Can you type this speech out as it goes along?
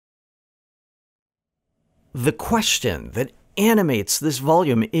The question that animates this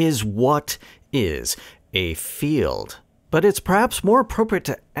volume is, what is a field? But it's perhaps more appropriate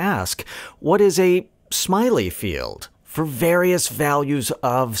to ask, what is a Smiley field for various values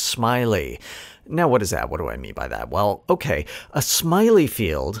of Smiley? Now, what is that? What do I mean by that? Well, okay, a Smiley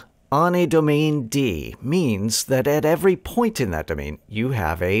field on a domain D means that at every point in that domain, you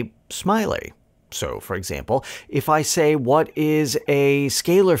have a Smiley. So, for example, if I say, what is a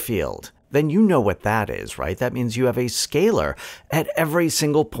scalar field? Then you know what that is, right? That means you have a scalar at every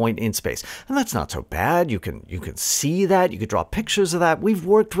single point in space. And that's not so bad. You can see that. You could draw pictures of that. We've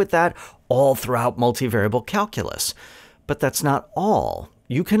worked with that all throughout multivariable calculus. But that's not all.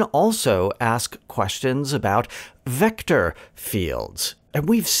 You can also ask questions about vector fields. And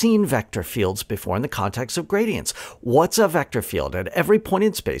we've seen vector fields before in the context of gradients. What's a vector field? At every point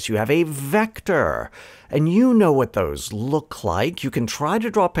in space, you have a vector. And you know what those look like. You can try to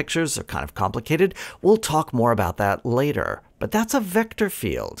draw pictures. They're kind of complicated. We'll talk more about that later. But that's a vector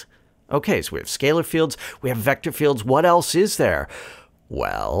field. Okay, so we have scalar fields. We have vector fields. What else is there?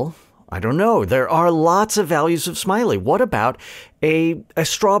 Well, I don't know. There are lots of values of Smiley. What about a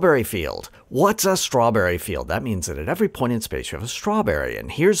strawberry field? What's a strawberry field? That means that at every point in space you have a strawberry,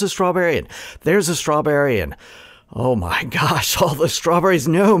 and here's a strawberry, and there's a strawberry, and oh my gosh, all the strawberries.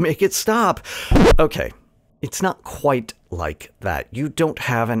 No, make it stop. Okay, it's not quite like that. You don't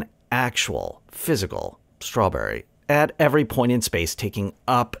have an actual physical strawberry at every point in space taking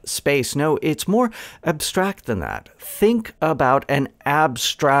up space. No, it's more abstract than that. Think about an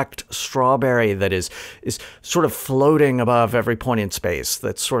abstract strawberry that is sort of floating above every point in space,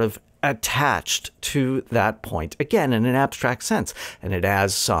 that's sort of attached to that point, again, in an abstract sense. And it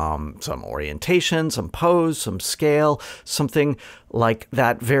has some orientation, some pose, some scale, something like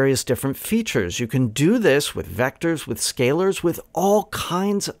that, various different features. You can do this with vectors, with scalars, with all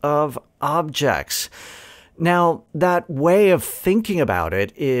kinds of objects. Now, that way of thinking about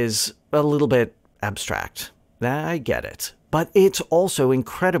it is a little bit abstract. I get it. But it's also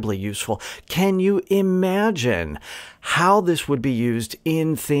incredibly useful. Can you imagine how this would be used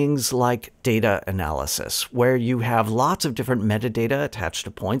in things like data analysis, where you have lots of different metadata attached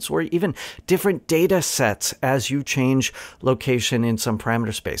to points, or even different data sets as you change location in some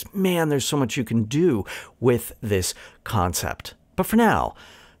parameter space? Man, there's so much you can do with this concept. But for now,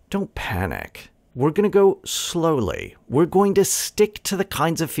 don't panic. We're going to go slowly. We're going to stick to the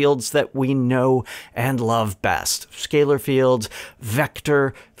kinds of fields that we know and love best. Scalar fields,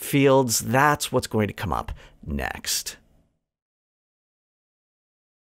 vector fields, that's what's going to come up next.